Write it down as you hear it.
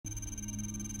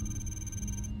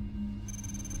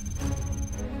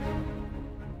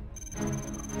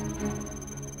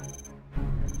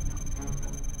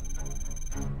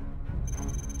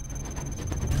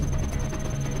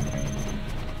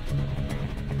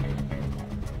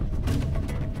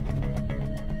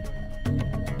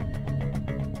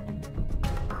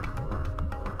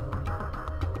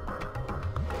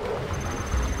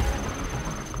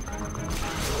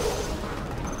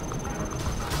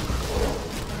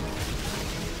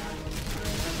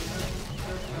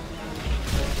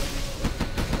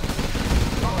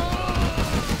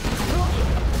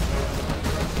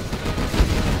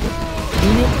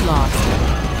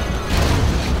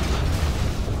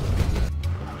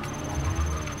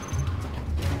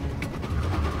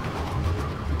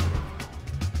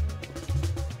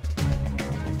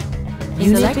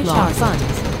Insufficient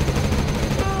funds.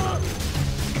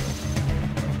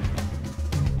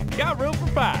 Got room for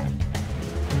 5.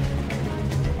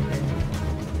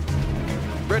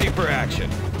 Ready for action.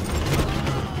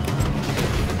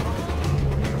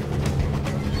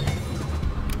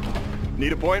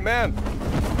 Need a point, man?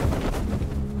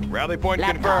 Rally point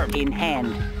confirmed. In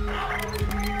hand.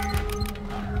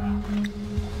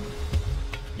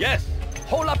 Yes.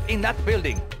 Hold up in that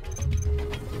building.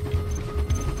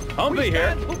 Humvee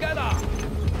here. Together.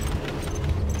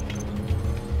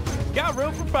 Got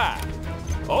room for 5.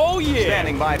 Oh yeah.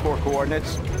 Standing by for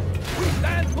coordinates. We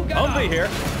stand together. Humvee here.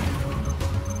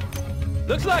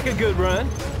 Looks like a good run.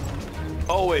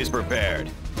 Always prepared.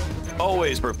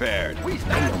 Always prepared. We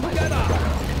stand together.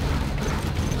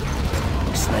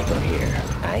 Sniper here.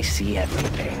 I see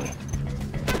everything.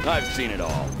 I've seen it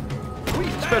all.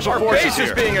 Special Our forces base here.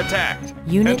 is being attacked.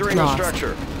 Unit Entering lost. the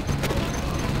structure.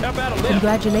 How about a lift?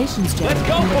 Congratulations, General. Let's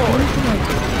go You have for been it. promoted.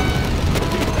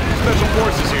 Special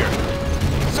forces here.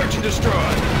 Search and destroy.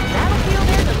 Battlefield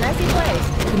is a messy place.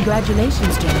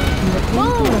 Congratulations, General. You have been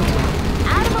promoted.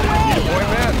 Out of the way! Point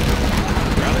man.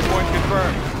 Rally point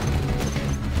confirmed.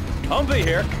 Humvee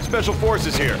here. Special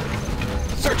forces here.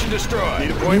 Search and destroy.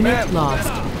 Need a point Unit man.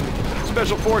 lost.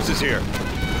 Special forces here.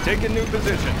 Take a new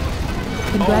position.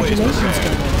 Congratulations,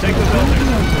 General. Take You the have been building.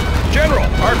 promoted. General,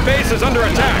 our base is under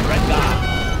attack. Red guard.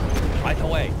 Right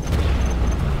away.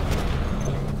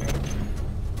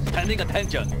 Standing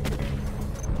attention.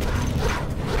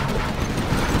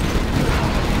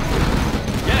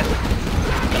 Yes.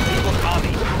 The People's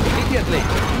Army. Immediately.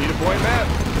 Need a point man.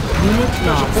 Unit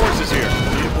Special lost. forces here.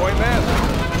 Need a point man.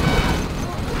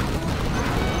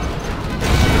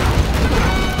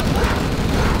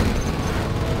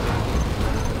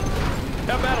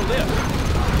 How about a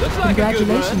lift? Looks like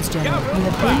Congratulations, a good run. General. Got You room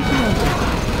have for been 5.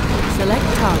 promoted. Select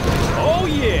target. Oh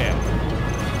yeah.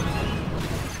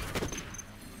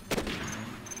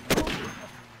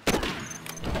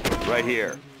 Right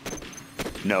here.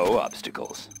 No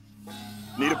obstacles.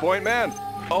 Need a point man?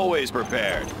 Always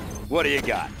prepared. What do you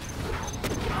got?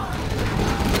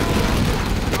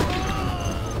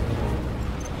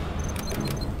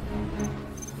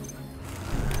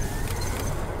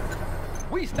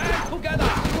 We stand together.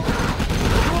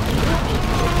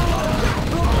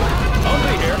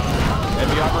 Only here.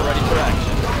 Heavy armor ready for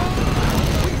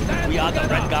action. We are the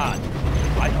Red Guard.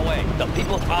 Right away. The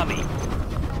People's Army.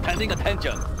 Standing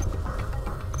attention.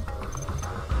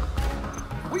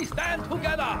 We stand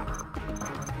together.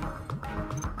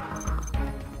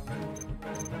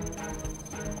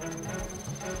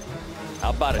 How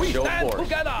about a show of force? We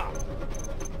stand together.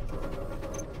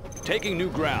 Taking new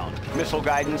ground. Missile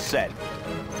guidance set.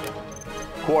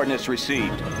 Coordinates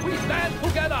received. We stand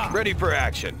together. Ready for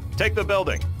action. Take the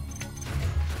building.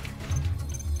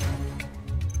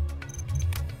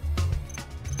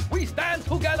 We stand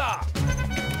together.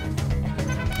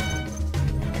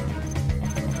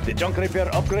 The junk repair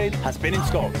upgrade has been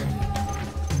installed.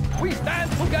 We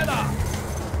stand together.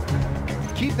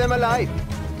 Keep them alive.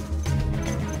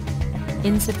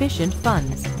 Insufficient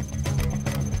funds.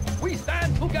 We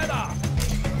stand together.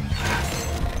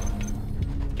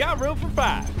 Got room for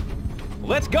 5.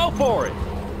 Let's go for it.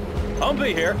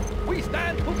 Humvee here. We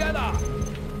stand together.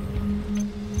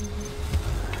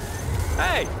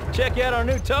 Hey, check out our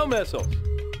new tow missiles.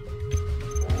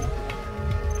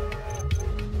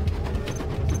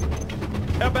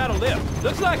 How about a lift?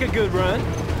 Looks like a good run.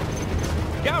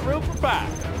 Got room for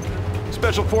 5.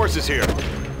 Special forces here.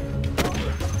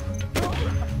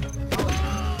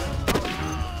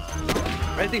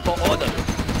 Ready for order.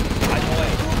 Right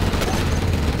away.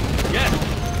 Yes.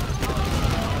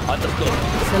 Understood.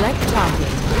 Select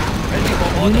target. Ready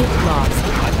for order. Unit lost.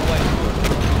 Right away.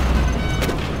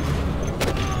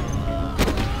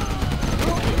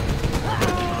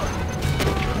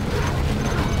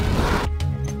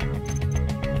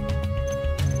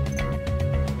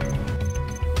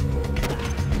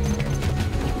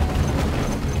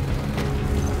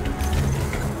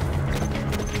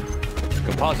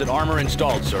 Composite armor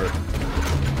installed, sir.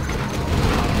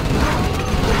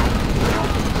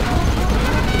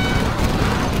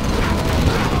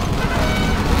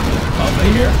 Over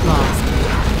here. Unit lost.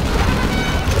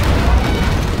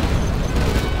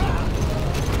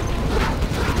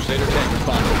 Crusader tank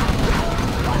responding.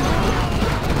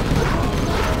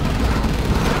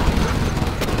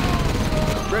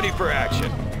 Ready for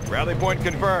action. Rally point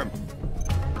confirmed.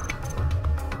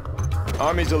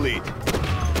 Army's elite.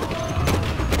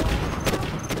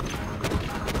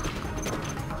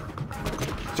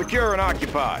 Secure and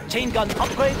occupy. Chain gun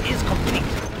upgrade is complete.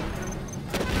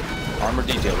 Armor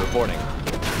detail reporting.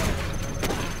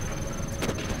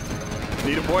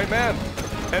 Need a point man.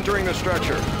 Entering the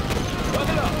structure. Look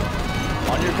it up.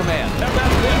 On your command.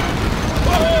 Everybody lift.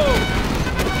 Whoa!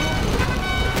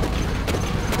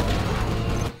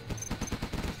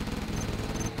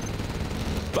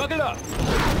 Buckle up!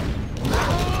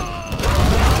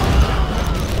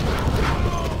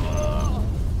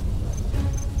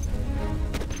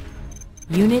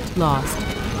 Unit lost.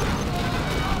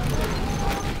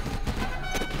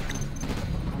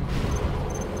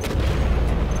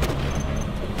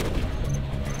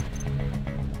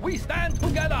 We stand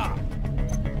together!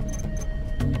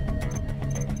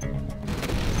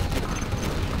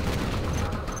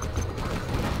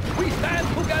 We stand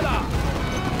together!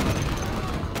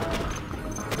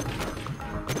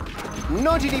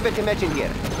 No Geneva Convention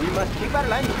here. We must keep our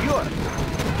land pure.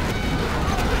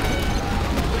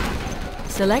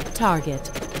 Select target.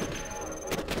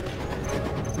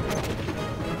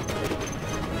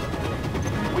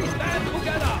 We stand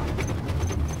together!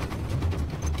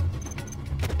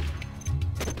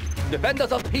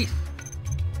 Defenders of peace!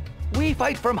 We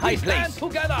fight from high place! We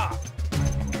stand together!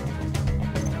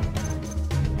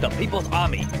 The People's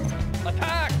Army!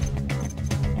 Attack!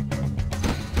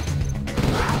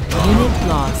 Unit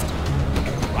lost.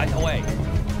 Right away!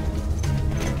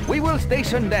 We will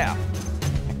station there!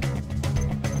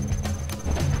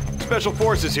 Special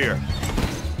forces here.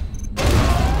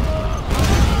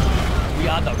 We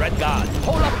are the Red Guard.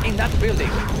 Hold up in that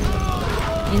building!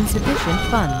 Insufficient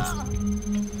funds.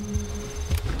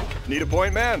 Need a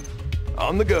point man.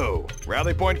 On the go.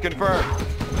 Rally point confirmed.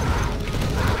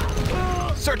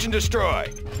 Search and destroy.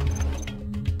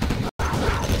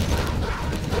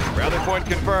 Rally point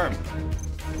confirmed.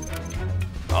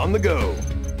 On the go.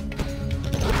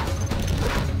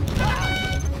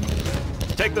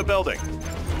 Take the building.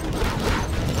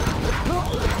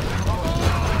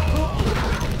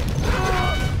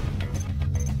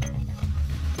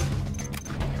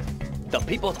 The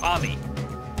People's Army.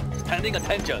 Standing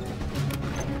attention.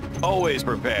 Always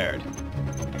prepared.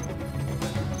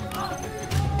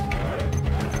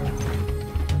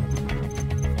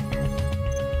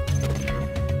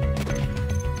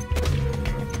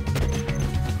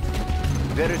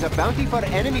 There is a bounty for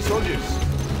enemy soldiers.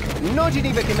 No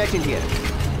Geneva Convention here.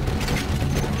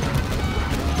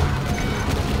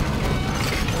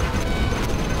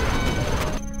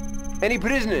 Any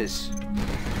prisoners?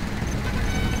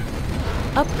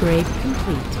 Upgrade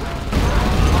complete.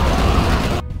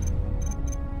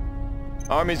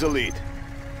 Army's elite.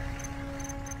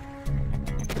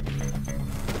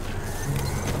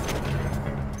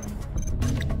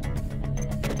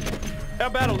 How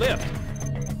about a lift?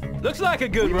 Looks like a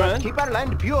good We run. must keep our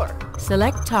land pure.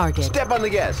 Select target. Step on the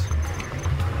gas.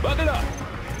 Buckle up.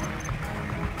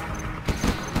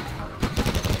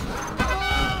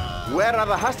 Where are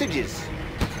the hostages?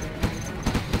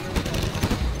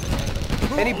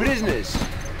 Any prisoners?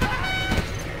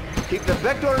 Keep the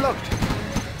back door locked.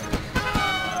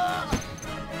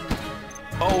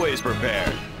 Always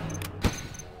prepared.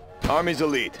 Army's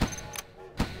elite.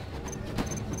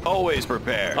 Always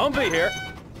prepared. Humvee here.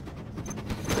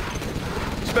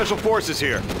 Special forces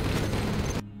here.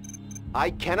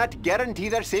 I cannot guarantee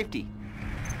their safety.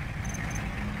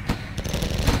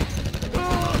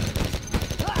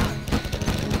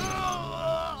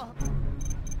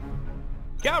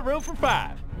 Got room for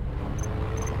 5.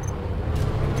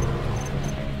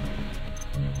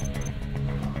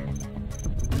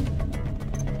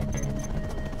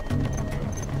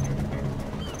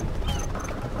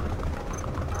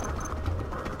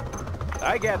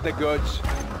 I got the goods.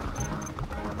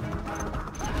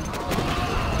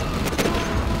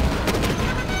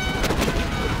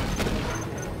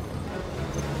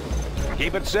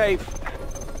 Keep it safe.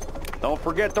 Don't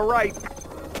forget the right.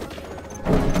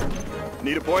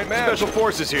 Need a point man. Special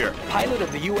forces here. Pilot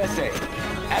of the USA.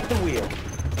 At the wheel.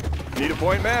 Need a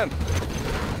point man.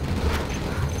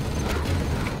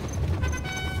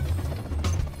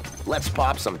 Let's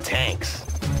pop some tanks.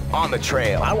 On the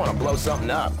trail. I want to blow something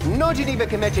up. No Geneva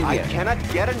Convention here. I cannot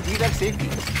guarantee their safety.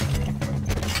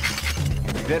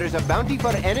 There is a bounty for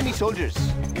enemy soldiers.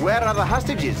 Where are the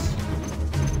hostages?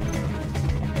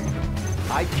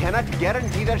 I cannot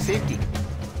guarantee their safety.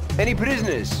 Any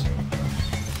prisoners?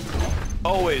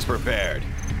 Always prepared.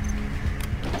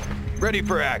 Ready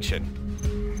for action.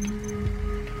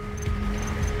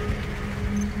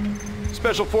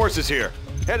 Special forces here.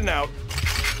 Heading out.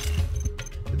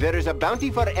 There is a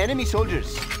bounty for enemy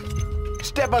soldiers.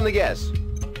 Step on the gas.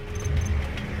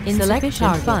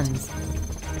 Insufficient funds.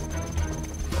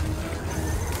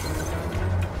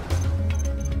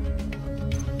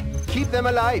 Keep them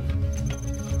alive.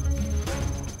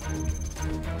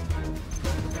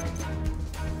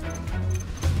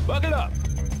 Buckle up.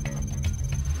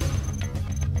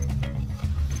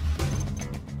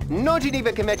 No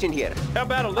Geneva Convention here. How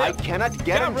about a I lift? cannot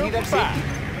guarantee room their for five.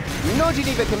 safety. No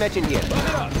Geneva Convention here.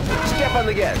 Buckle up. Step on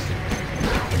the gas.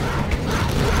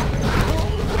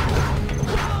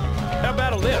 How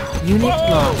about a lift? Unit Whoa!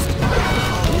 lost.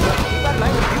 Keep our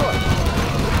line pure.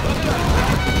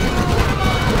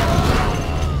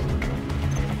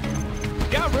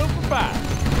 Got room for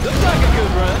 5. Looks like a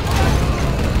good run.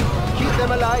 Keep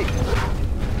them alive.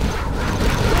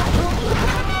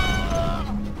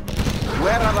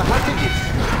 Where are the hostages?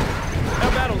 How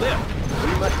about a lift?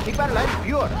 We must keep our line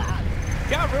pure.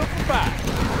 Got room for 5.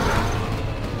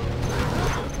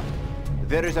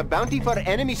 There is a bounty for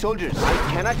enemy soldiers. I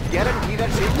cannot guarantee their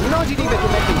safety. No Geneva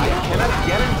Convention. I cannot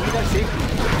guarantee their safety.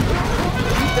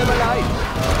 Keep them alive.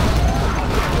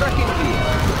 Trucking gear.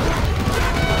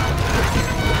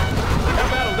 How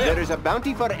about a lift? There is a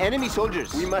bounty for enemy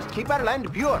soldiers. We must keep our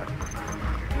land pure.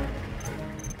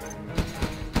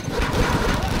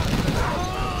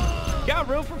 Got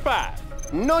room for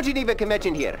 5. No Geneva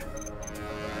Convention here.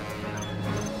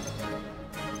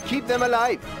 Keep them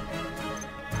alive.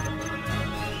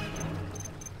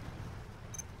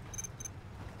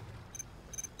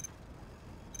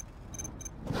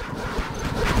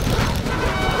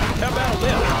 How about a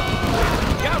lift?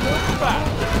 Got room for 5.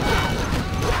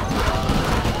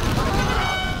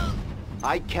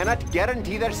 I cannot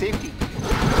guarantee their safety.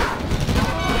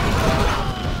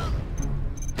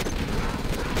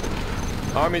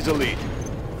 Army's elite.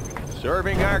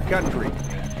 Serving our country.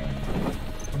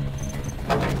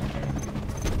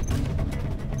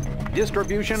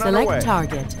 Distribution underway. Select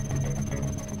target.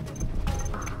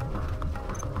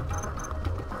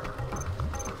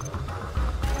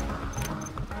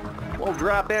 We'll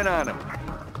drop in on them.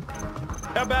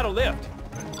 How about a lift?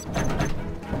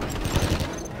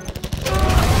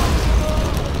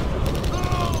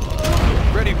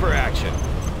 Ready for action.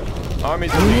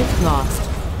 Army's elite. Unit lost.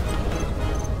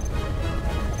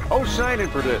 Oh, signing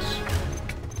for this.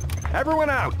 Everyone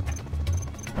out.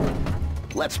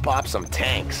 Let's pop some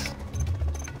tanks.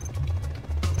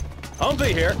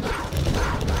 Humvee here.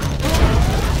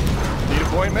 Need a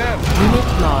point man.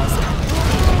 Unit lost.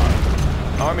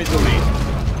 Army's elite.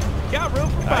 Got room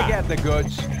for 5. I got the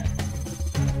goods.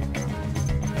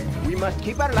 We must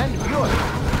keep our land pure.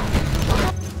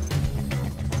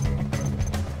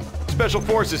 Special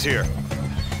forces here.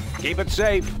 Keep it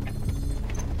safe.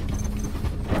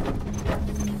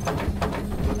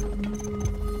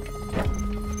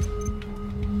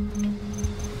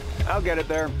 I'll get it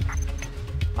there.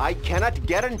 I cannot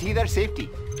guarantee their safety.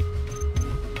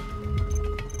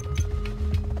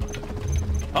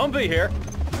 Humvee here.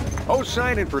 Oh,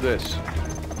 signing for this.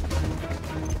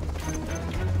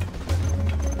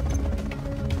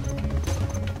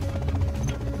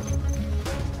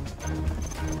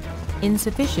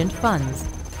 Insufficient funds.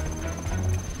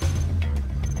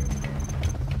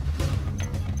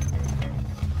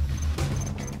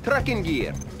 Trucking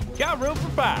gear. Got room for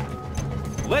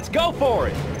 5. Let's go for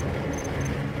it.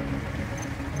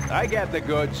 I got the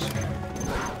goods.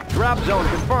 Drop zone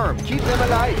confirmed. Keep them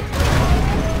alive.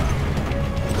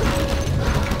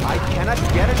 I cannot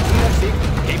guarantee their safety.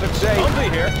 Keep it safe.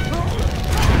 Humvee here.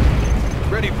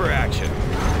 Ready for action.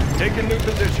 Taking new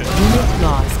position. Unit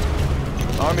lost.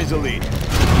 Army's elite.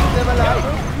 Keep them alive.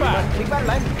 room for We 5. must keep our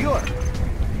land pure.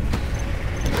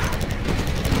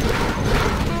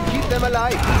 Keep them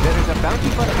alive. There is a bounty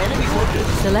for enemy soldiers.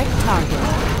 Select target.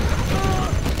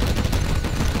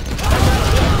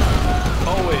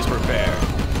 Always prepared.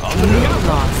 Unit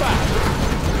lost.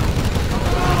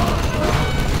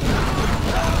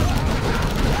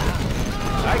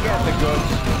 I got the goods.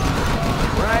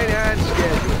 Right on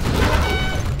schedule.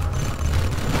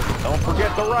 Don't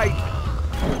forget the right.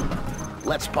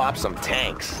 Let's pop some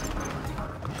tanks.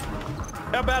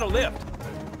 How about a lift?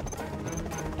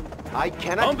 I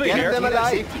cannot Humvee guarantee here. them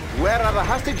alive. Safety. Where are the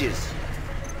hostages?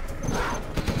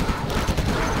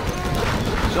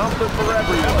 Something for How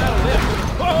everyone. about a lift?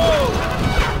 Whoa!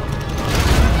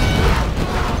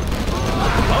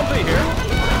 Humvee here.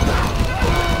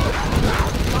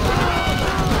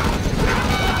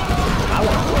 I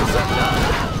want to blow something up.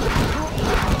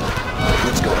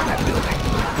 Let's go in that building.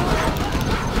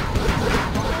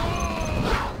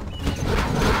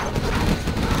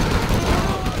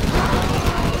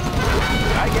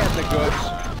 I got the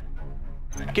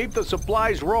goods. Keep the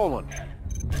supplies rolling.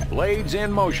 Blades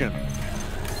in motion.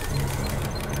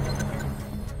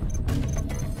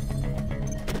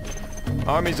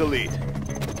 Army's elite.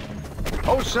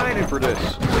 Oh, signing for this.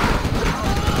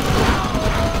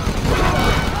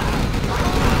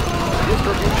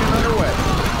 Distribution underway.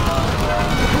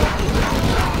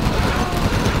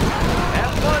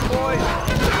 Have fun, boys.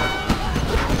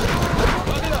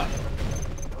 Plug it up.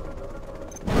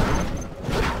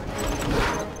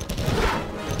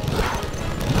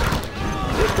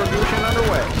 Distribution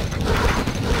underway.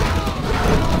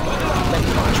 Let's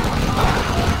launch one.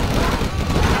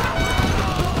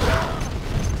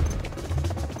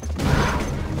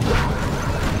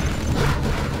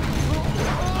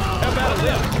 How about a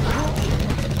lift?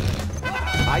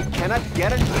 I cannot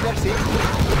guarantee their safety.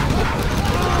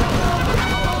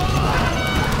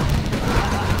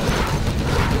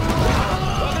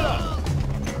 Plug it up.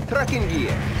 Truck in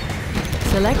gear.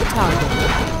 Select target.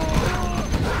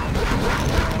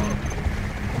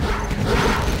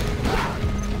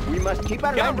 We must keep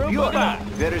our Got land room pure. for that.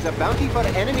 There is a bounty for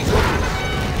enemy soldiers.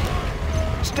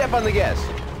 Step on the gas.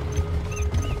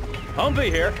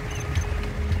 Humvee here.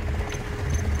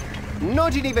 No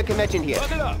Geneva Convention here.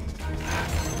 Plug it up.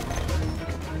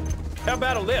 How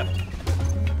about a lift?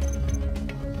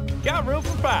 Got room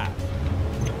for 5.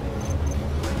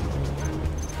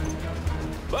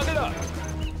 Plug it up.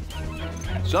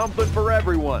 Something for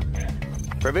everyone.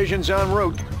 Provisions en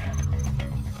route.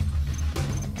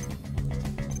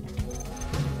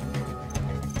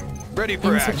 Ready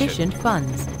for action. Insufficient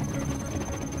funds.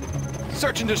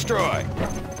 Search and destroy.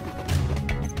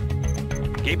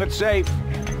 Keep it safe.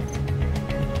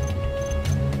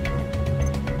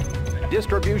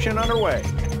 Distribution underway.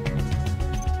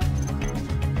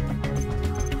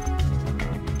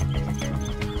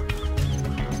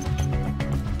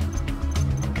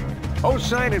 Oh,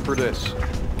 sign in for this.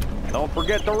 Don't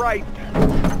forget the right.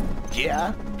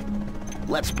 Yeah?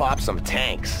 Let's pop some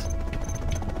tanks.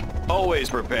 Always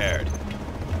prepared.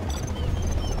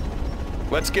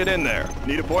 Let's get in there.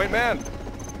 Need a point, man?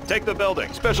 Take the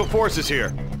building. Special forces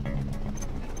here.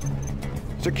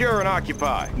 Secure and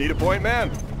occupy. Need a point,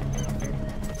 man?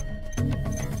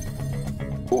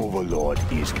 Overlord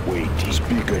is waiting.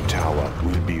 Speaker tower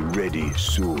will be ready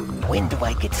soon. When do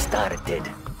I get started?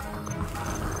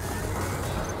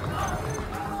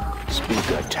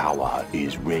 Speaker tower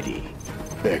is ready.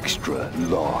 Extra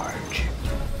large.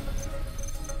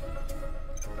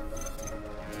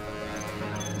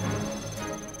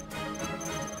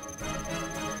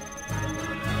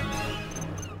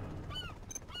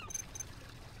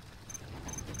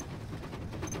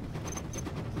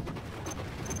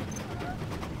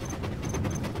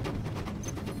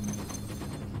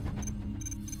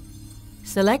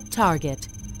 Select target.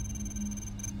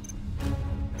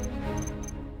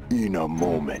 In a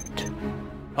moment.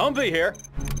 Humvee here.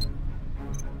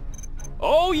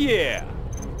 Oh, yeah.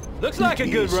 Looks like a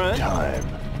good run. Time.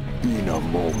 In a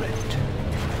moment.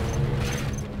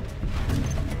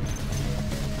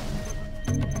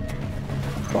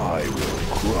 I will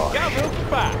crush. Got room for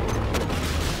 5.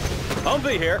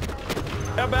 Humvee here.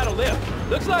 How about a lift?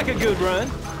 Looks like a good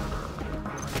run.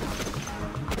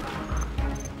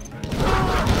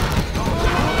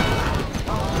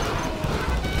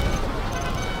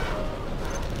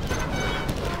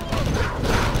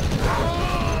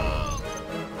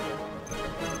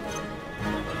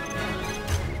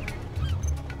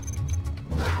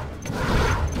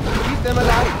 Keep them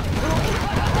alive.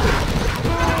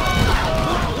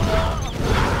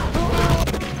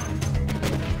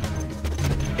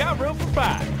 Got room for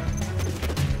 5.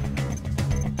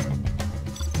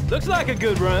 Looks like a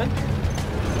good run.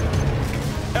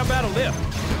 How about a lift?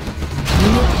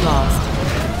 Unit lost.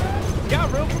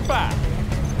 Got room for 5.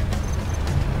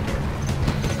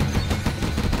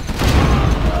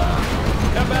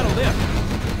 How about a lift?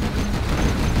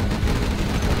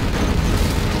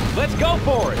 Let's go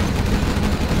for it.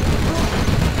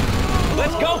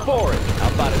 Let's go for it. How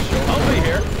about a show? I'll be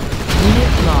here.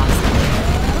 Unit lost.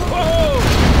 Whoa!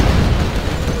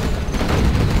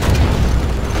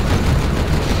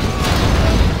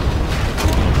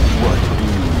 What do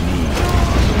you need?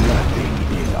 Nothing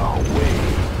in our way.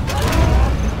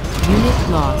 Unit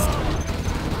lost.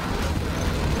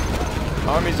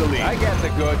 Army's elite. I got the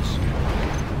goods.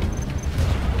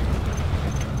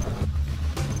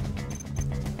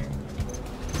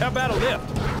 How about a lift?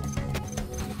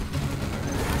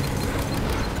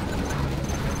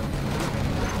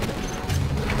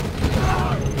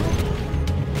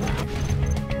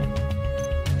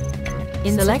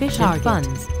 Insufficient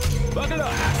funds. Buck it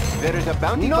up. There is a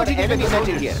bounty for enemy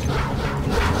soldiers here.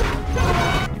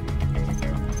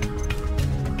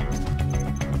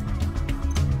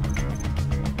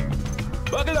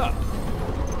 Buck it up.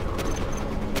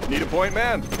 Need a point,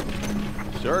 man?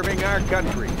 Serving our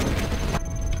country.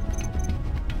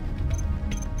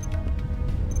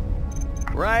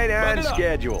 Right on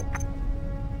schedule.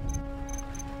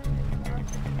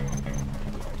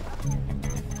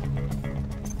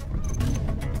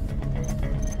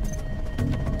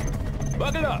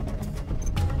 Bucket up.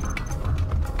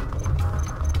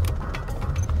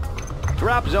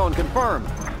 Drop zone confirmed.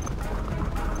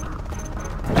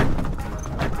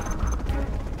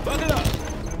 Bucket up.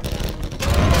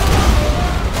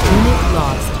 Unit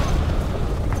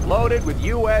lost. Loaded with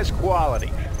U.S.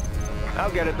 quality. I'll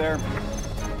get it there.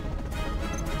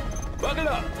 Bucket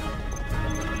up.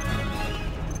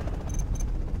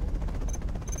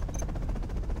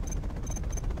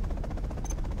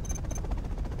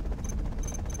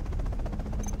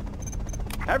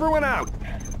 Everyone out.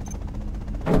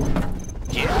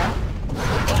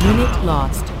 Yeah. Unit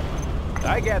lost.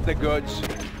 I got the goods.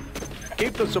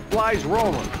 Keep the supplies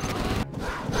rolling.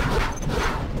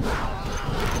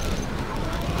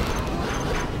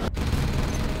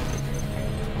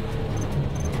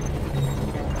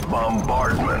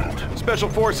 Bombardment. Special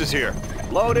Forces here.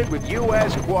 Loaded with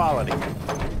U.S. quality.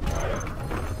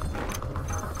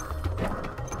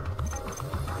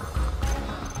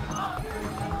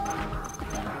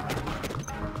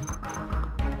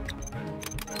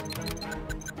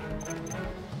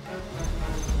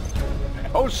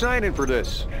 Who's signing for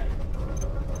this?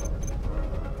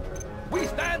 We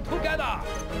stand together.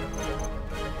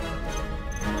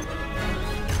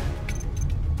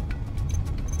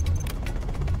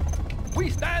 We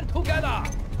stand together.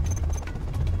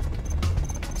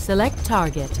 Select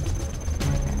target.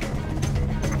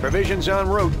 Provisions en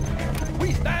route.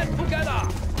 We stand together.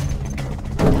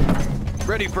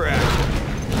 Ready for action.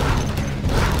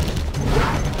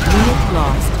 Unit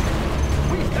lost.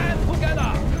 We stand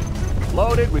together.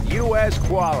 Loaded with U.S.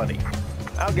 quality.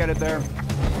 I'll get it there.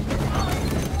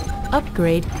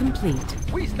 Upgrade complete.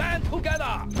 We stand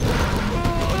together.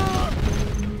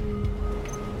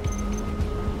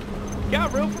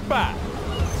 Got room for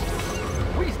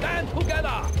 5. We stand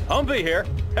together. Humvee here.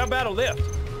 How about a lift?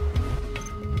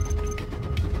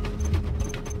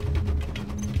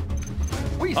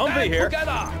 We Humvee stand here.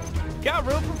 together. Got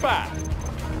room for 5.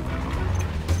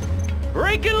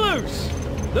 Breaking loose.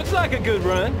 Looks like a good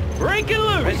run. Breaking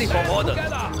loose. Ready for order.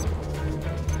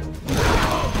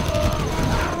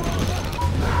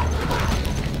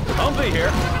 Humvee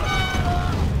here.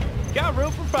 Got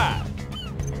room for 5.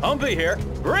 Humvee here.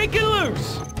 Breaking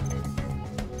loose.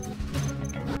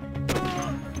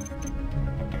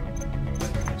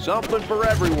 Something for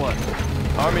everyone.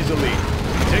 Army's elite.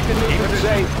 Take the knee. Keep it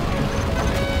safe.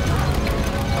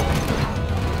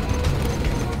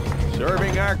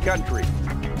 Serving our country.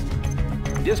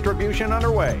 Distribution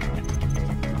underway.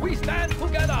 We stand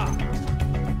together.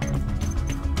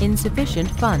 Insufficient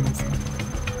funds.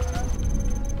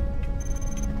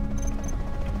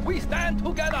 We stand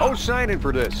together. Who's signing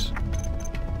for this?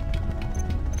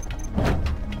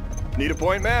 Need a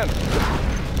point man.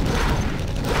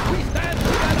 We stand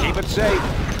together. Keep it safe.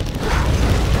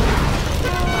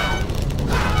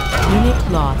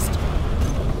 Unit lost.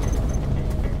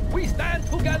 We stand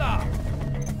together.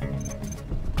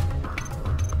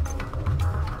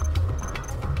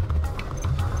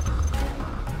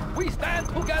 We stand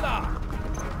together.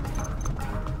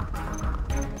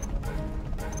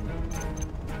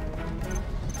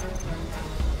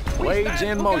 We Blades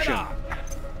stand in motion. together.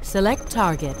 Select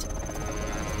target.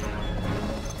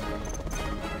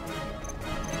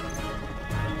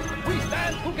 We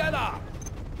stand together.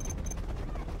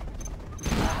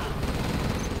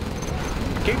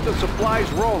 Keep the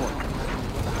supplies rolling.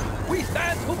 We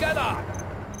stand together.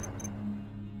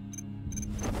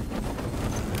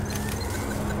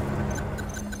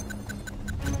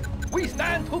 We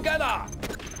stand together.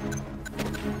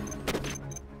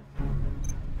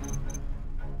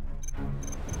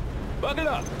 Bucket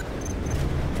up.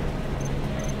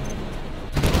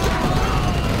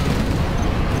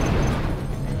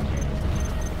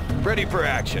 Ready for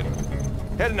action.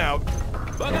 Heading out.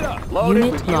 Bucket up. Loaded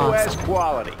Unit with lost. U.S.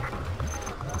 quality.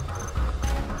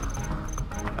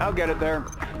 I'll get it there.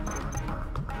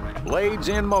 Blades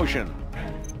in motion.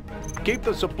 Keep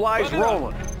the supplies Bucket up.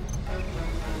 rolling.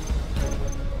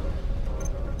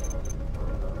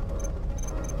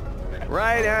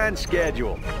 Right on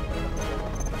schedule.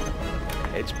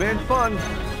 It's been fun.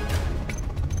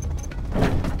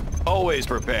 Always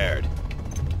prepared.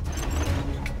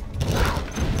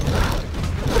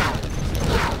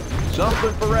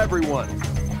 Something for everyone.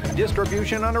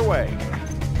 Distribution underway.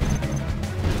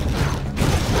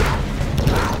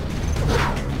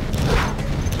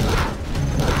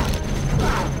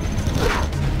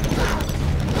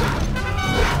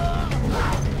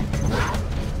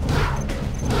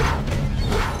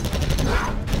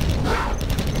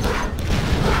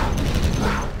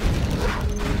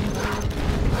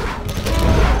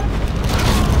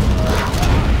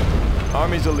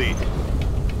 Army's elite.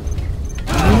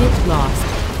 Unit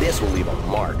lost. This will leave a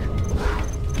mark.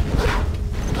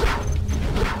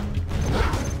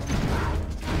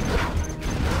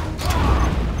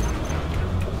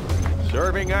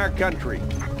 Serving our country.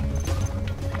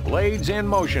 Blades in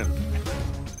motion.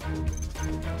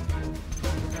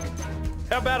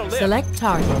 How about a lift? Select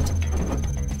target.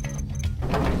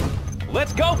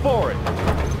 Let's go for it.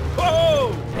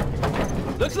 Whoa!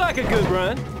 Looks like a good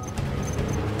run.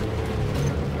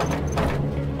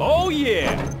 Oh,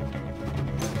 yeah.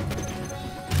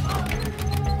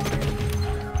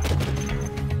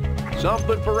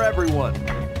 Something for everyone.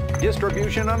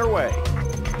 Distribution underway.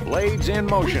 Blades in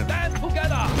motion. Stand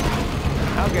together.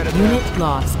 I'll get it there. Unit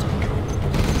lost.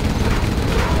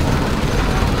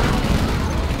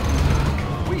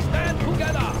 We stand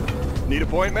together. Need a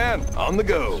point man? On the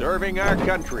go. Serving our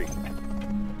country.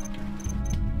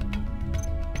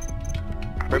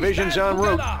 Provisions en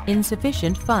route.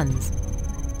 Insufficient funds.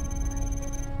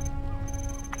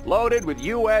 Loaded with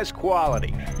U.S.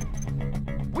 quality.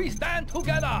 We stand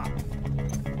together.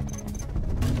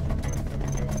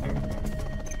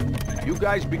 You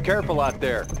guys be careful out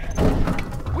there.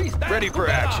 We stand Ready for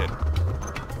together. action.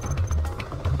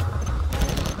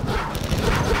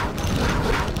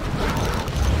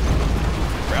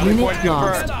 Rally Unit point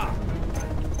lost.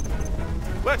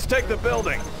 confirmed. Let's take the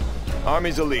building.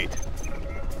 Army's elite.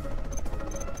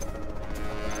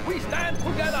 We stand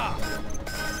together.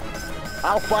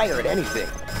 I'll fire at anything.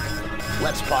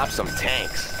 Let's pop some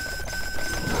tanks.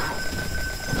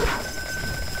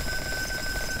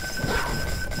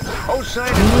 Oh,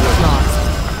 sign it. Unit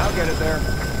lost. I'll get it there.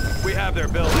 We have their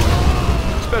building.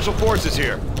 Special forces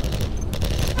here.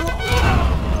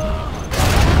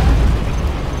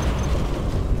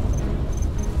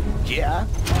 Yeah?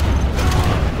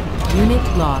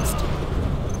 Unit lost.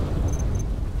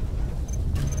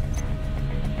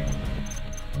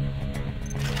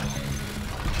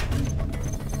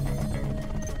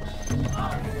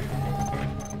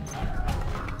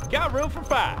 Got room for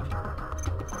 5.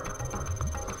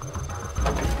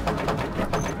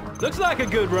 Looks like a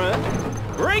good run.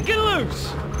 Breaking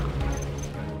loose.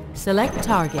 Select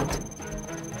target.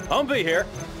 Humvee here.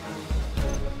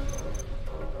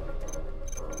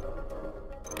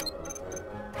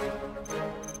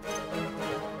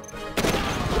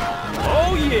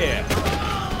 Oh yeah.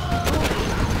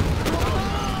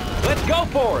 Let's go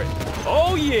for it.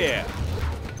 Oh yeah.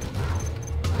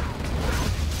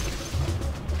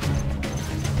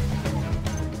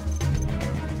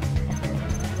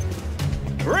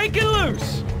 Breaking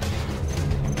loose!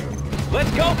 Let's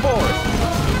go for it!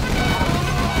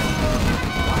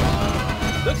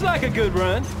 Looks like a good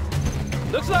run.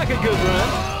 Looks like a good run.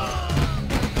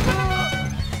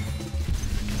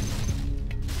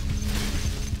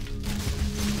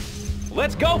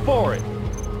 Let's go for it!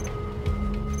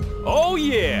 Oh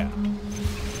yeah!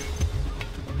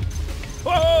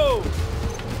 Whoa!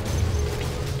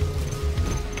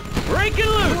 Breaking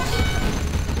loose!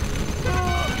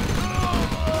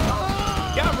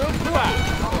 Got room for 5.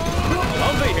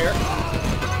 Humvee here.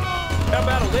 How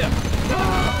about a lift?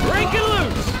 Breaking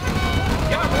loose.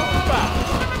 Got room for 5.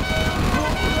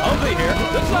 Humvee here.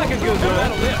 Looks like a good run. How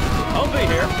about a lift? Humvee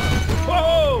here.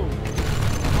 Whoa!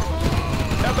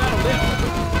 How about a lift?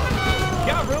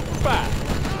 Got room for 5.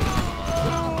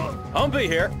 Humvee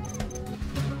here.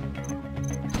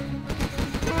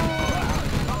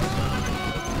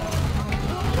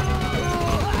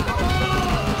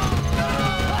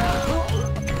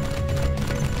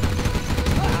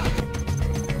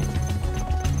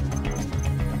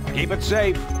 Keep it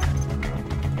safe.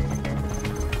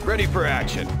 Ready for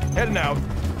action. Heading out.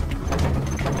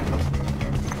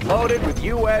 Loaded with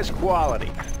U.S.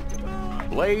 quality.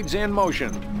 Blades in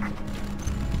motion.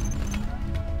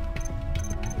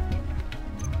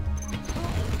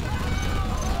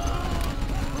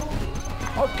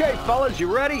 Okay, fellas,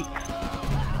 you ready?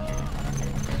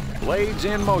 Blades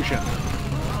in motion.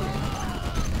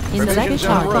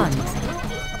 Insufficient en route. funds.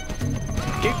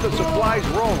 Keep the supplies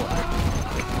rolling.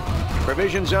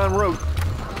 Provisions en route.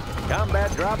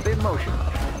 Combat drop in motion.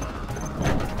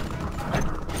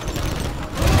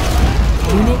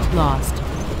 Unit lost.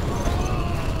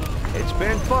 It's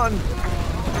been fun.